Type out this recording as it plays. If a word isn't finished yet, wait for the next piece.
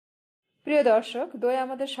প্রিয় দর্শক, দই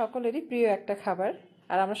আমাদের সকলেরই প্রিয় একটা খাবার,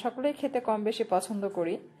 আর আমরা সকলেই খেতে কম বেশি পছন্দ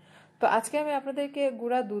করি। তো আজকে আমি আপনাদেরকে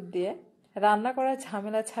গুঁড়া দুধ দিয়ে রান্না করার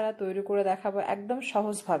ঝামেলা ছাড়া তৈরি করে দেখাবো একদম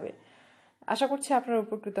সহজভাবে। আশা করছি আপনারা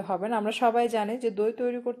উপকৃত হবেন। আমরা সবাই জানি যে দই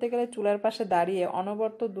তৈরি করতে গেলে চুলার পাশে দাঁড়িয়ে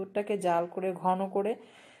অনবরত দুধটাকে জাল করে ঘন করে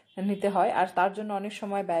নিতে হয়, আর তার জন্য অনেক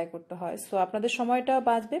সময় ব্যয় করতে হয়। সো আপনাদের সময়টাও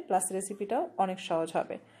বাঁচবে, প্লাস রেসিপিটাও অনেক সহজ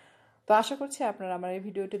হবে। তো আশা করছি আপনারা আমার এই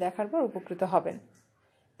ভিডিওটি দেখার পর উপকৃত হবেন।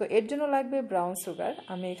 তো এর জন্য লাগবে ব্রাউন সুগার।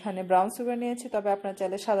 আমি এখানে ব্রাউন সুগার নিয়েছি, তবে আপনারা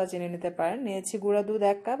চাইলে সাদা চিনি নিতে পারেন। নিয়েছি গুঁড়া দুধ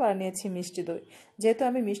 1 কাপ, আর নিয়েছি মিষ্টি দই। যেহেতু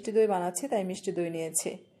আমি মিষ্টি দই বানাচ্ছি তাই মিষ্টি দই নিয়েছি।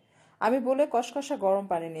 আমি বলে কষকষা গরম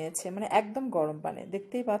পানি নিয়েছি, মানে একদম গরম পানি।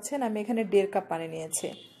 দেখতেই পাচ্ছেন আমি এখানে 1.5 কাপ পানি নিয়েছি।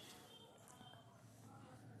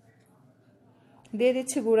 দিয়ে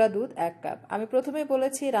দিচ্ছি গুঁড়া দুধ 1 কাপ। আমি প্রথমেই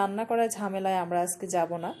বলেছি রান্না করার ঝামেলায় আমরা আজকে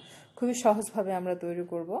যাব না, খুবই সহজভাবে আমরা তৈরি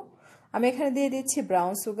করব। আমি এখানে দিয়ে দিচ্ছি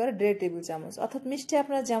ব্রাউন সুগার 1.5 টেবিল চামচ। অর্থাৎ মিষ্টি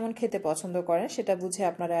আপনারা যেমন খেতে পছন্দ করেন সেটা বুঝে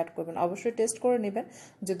আপনারা অ্যাড করবেন। অবশ্যই টেস্ট করে নেবেন।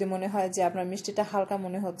 যদি মনে হয় যে আপনার মিষ্টিটা হালকা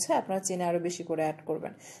মনে হচ্ছে, আপনারা চিনি আরও বেশি করে অ্যাড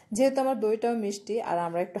করবেন। যেহেতু আমার দইটাও মিষ্টি আর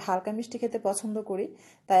আমরা একটু হালকা মিষ্টি খেতে পছন্দ করি,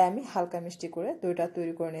 তাই আমি হালকা মিষ্টি করে দইটা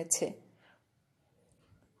তৈরি করে নিচ্ছি।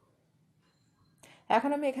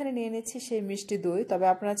 এখন আমি এখানে নিয়ে নিচ্ছি সেই মিষ্টি দই। তবে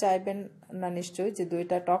আপনারা চাইবেন না নিশ্চয়ই যে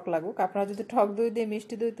দইটা টক লাগুক। আপনারা যদি টক দই দিয়ে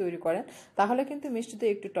মিষ্টি দই তৈরি করেন তাহলে কিন্তু মিষ্টি দই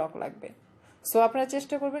একটু টক লাগবে। সো আপনারা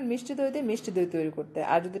চেষ্টা করবেন মিষ্টি দই দিয়ে মিষ্টি দই তৈরি করতে।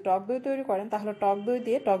 আর যদি টক দই তৈরি করেন তাহলে টক দই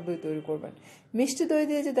দিয়ে টক দই তৈরি করবেন। মিষ্টি দই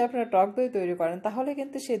দিয়ে যদি আপনারা টক দই তৈরি করেন তাহলে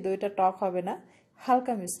কিন্তু সেই দইটা টক হবে না,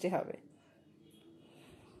 হালকা মিষ্টি হবে।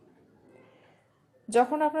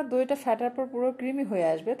 যখন আপনার দইটা ফ্যাটার পর পুরো ক্রিমি হয়ে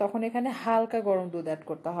আসবে তখন এখানে হালকা গরম দুধ অ্যাড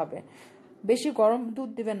করতে হবে। বেশি গরম দুধ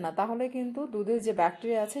দিবেন না, তাহলে কিন্তু দুধের যে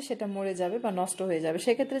ব্যাকটেরিয়া আছে সেটা মরে যাবে বা নষ্ট হয়ে যাবে।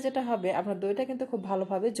 সেক্ষেত্রে যেটা হবে, আপনার দইটা কিন্তু খুব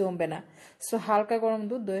ভালোভাবে জমবে না। সো হালকা গরম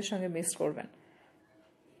দুধ দইয়ের সঙ্গে মিক্স করবেন।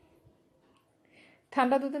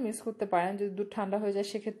 ঠান্ডা দুধে মিক্স করতে পারেন। যদি দুধ ঠান্ডা হয়ে যায়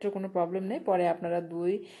সেক্ষেত্রে কোনো প্রবলেম নেই। পরে আপনারা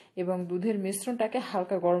দই এবং দুধের মিশ্রণটাকে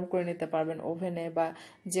হালকা গরম করে নিতে পারবেন ওভেনে বা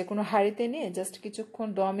যে কোনো হাঁড়িতে নিয়ে জাস্ট কিছুক্ষণ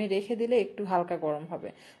দমে রেখে দিলে একটু হালকা গরম হবে।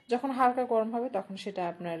 যখন হালকা গরম হবে তখন সেটা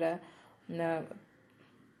আপনারা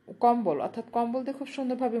কম্বল অর্থাৎ কম্বল দিয়ে খুব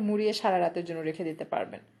সুন্দরভাবে মুড়িয়ে সারা রাতের জন্য রেখে দিতে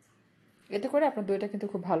পারবেন। এতে করে আপনার দইটা কিন্তু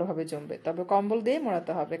খুব ভালোভাবে জমবে। তবে কম্বল দিয়ে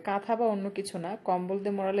মোড়াতে হবে, কাঁথা বা অন্য কিছু না। কম্বল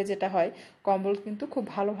দিয়ে মোড়ালে যেটা হয়, কম্বল কিন্তু খুব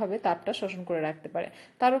ভালোভাবে তাপটা শোষণ করে রাখতে পারে।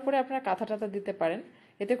 তার উপরে আপনারা কাঁথা টাথা দিতে পারেন।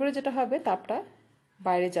 এতে করে যেটা হবে, তাপটা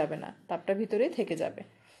বাইরে যাবে না, তাপটা ভিতরেই থেকে যাবে।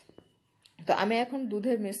 তো আমি এখন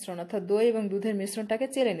দুধের মিশ্রণ অর্থাৎ দই এবং দুধের মিশ্রণটাকে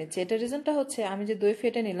চেলে নিচ্ছি। এটার রিজনটা হচ্ছে আমি যে দই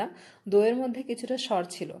ফেটে নিলাম, দইয়ের মধ্যে কিছুটা সর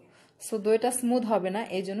ছিল। সো দইটা স্মুথ হবে না,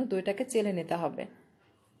 এই জন্য দইটাকে চেলে নিতে হবে।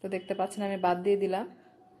 তো দেখতে পাচ্ছেন আমি বাদ দিয়ে দিলাম।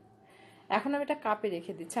 এখন আমি এটা কাপে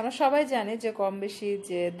রেখে দিচ্ছি। আমরা সবাই জানি যে কম বেশি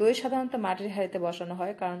যে দই সাধারণত মাটির হাঁড়িতে বসানো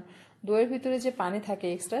হয়, কারণ দইয়ের ভিতরে যে পানি থাকে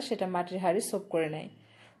এক্সট্রা সেটা মাটির হাঁড়ি সোপ করে নেয়।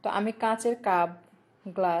 তো আমি কাঁচের কাপ,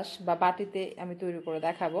 গ্লাস বা বাটিতে আমি তৈরি করে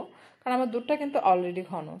দেখাবো, কারণ আমার দুধটা কিন্তু অলরেডি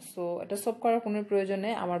ঘন। সো এটা সোপ করার কোনো প্রয়োজন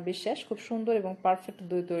নেই। আমার বিশ্বাস খুব সুন্দর এবং পারফেক্ট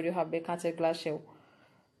দই তৈরি হবে কাঁচের গ্লাসেও।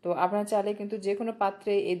 তো আপনারা চাইলে কিন্তু যে কোনো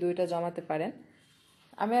পাত্রে এই দইটা জমাতে পারেন।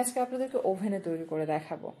 আমি আজকে আপনাদেরকে ওভেনে তৈরি করে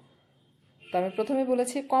দেখাবো। তো আমি প্রথমে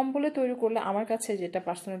বলেছি কম্বলে তৈরি করলে আমার কাছে যেটা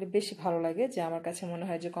পার্সোনালি বেশি ভালো লাগে, যে আমার কাছে মনে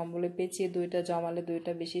হয় যে কম্বলে পেঁচিয়ে দইটা জমালে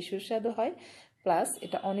দইটা বেশি সুস্বাদু হয়, প্লাস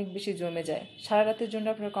এটা অনেক বেশি জমে যায়। সারা রাতের জন্য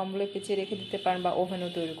আপনারা কম্বলে পেঁচিয়ে রেখে দিতে পারেন বা ওভেনেও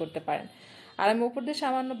তৈরি করতে পারেন। আর আমি উপর দিয়ে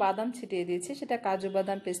সামান্য বাদাম ছিটিয়ে দিয়েছি, সেটা কাজু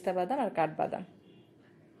বাদাম, পেস্তা বাদাম আর কাঠবাদাম।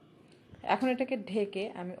 এখন এটাকে ঢেকে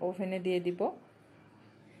আমি ওভেনে দিয়ে দিব।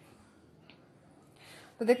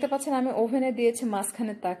 তো দেখতে পাচ্ছেন আমি ওভেনে দিয়েছি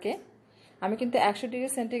মাঝখানের তাকে। আমি কিন্তু 100 ডিগ্রি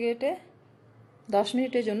সেন্টিগ্রেডে 10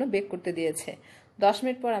 মিনিটের জন্য বেক করতে দিয়েছে। 10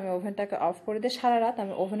 মিনিট পর আমি ওভেনটাকে অফ করে দিয়ে সারা রাত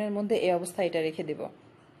আমি ওভেনের মধ্যে এই অবস্থায় এটা রেখে দিব।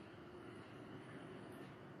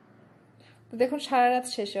 তো দেখুন সারা রাত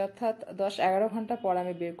শেষে অর্থাৎ 10-11 ঘন্টা পর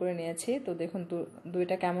আমি বের করে নিয়েছি। তো দেখুন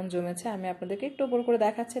দইটা কেমন জমেছে, আমি আপনাদেরকে একটু উপর করে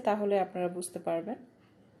দেখাচ্ছি, তাহলে আপনারা বুঝতে পারবেন।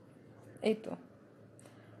 এই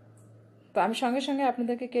তো আমি সঙ্গে সঙ্গে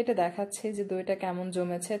আপনাদেরকে কেটে দেখাচ্ছি যে দইটা কেমন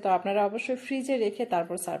জমেছে। তো আপনারা অবশ্যই ফ্রিজে রেখে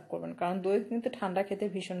তারপর সার্ভ করবেন, কারণ দই কিন্তু ঠান্ডা খেতে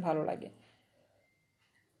ভীষণ ভালো লাগে।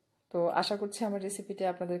 তো আশা করছি আমার রেসিপিটি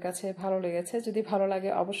আপনাদের কাছে ভালো লেগেছে। যদি ভালো লাগে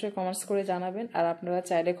অবশ্যই কমেন্টস করে জানাবেন। আর আপনারা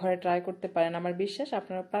চাইলে ঘরে ট্রাই করতে পারেন। আমার বিশ্বাস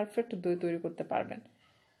আপনারা পারফেক্ট দই তৈরি করতে পারবেন।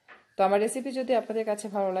 তো আমার রেসিপি যদি আপনাদের কাছে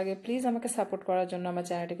ভালো লাগে, প্লিজ আমাকে সাপোর্ট করার জন্য আমার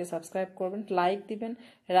চ্যানেলটিকে সাবস্ক্রাইব করবেন, লাইক দিবেন।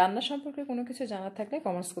 রান্না সম্পর্কে কোনো কিছু জানার থাকলে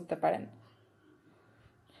কমেন্টস করতে পারেন।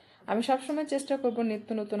 আমি সবসময় চেষ্টা করব নিত্য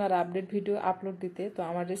নতুন আর আপডেট ভিডিও আপলোড দিতে। তো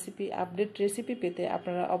আমার আপডেট রেসিপি পেতে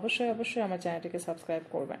আপনারা অবশ্যই আমার চ্যানেলটিকে সাবস্ক্রাইব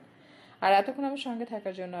করবেন। আর এতক্ষণ আমার সঙ্গে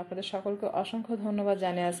থাকার জন্য আপনাদের সকলকে অসংখ্য ধন্যবাদ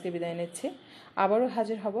জানিয়ে আজকে বিদায় নিচ্ছি। আবারও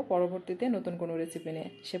হাজির হব পরবর্তীতে নতুন কোনো রেসিপি নিয়ে।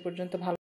 সে পর্যন্ত ভালো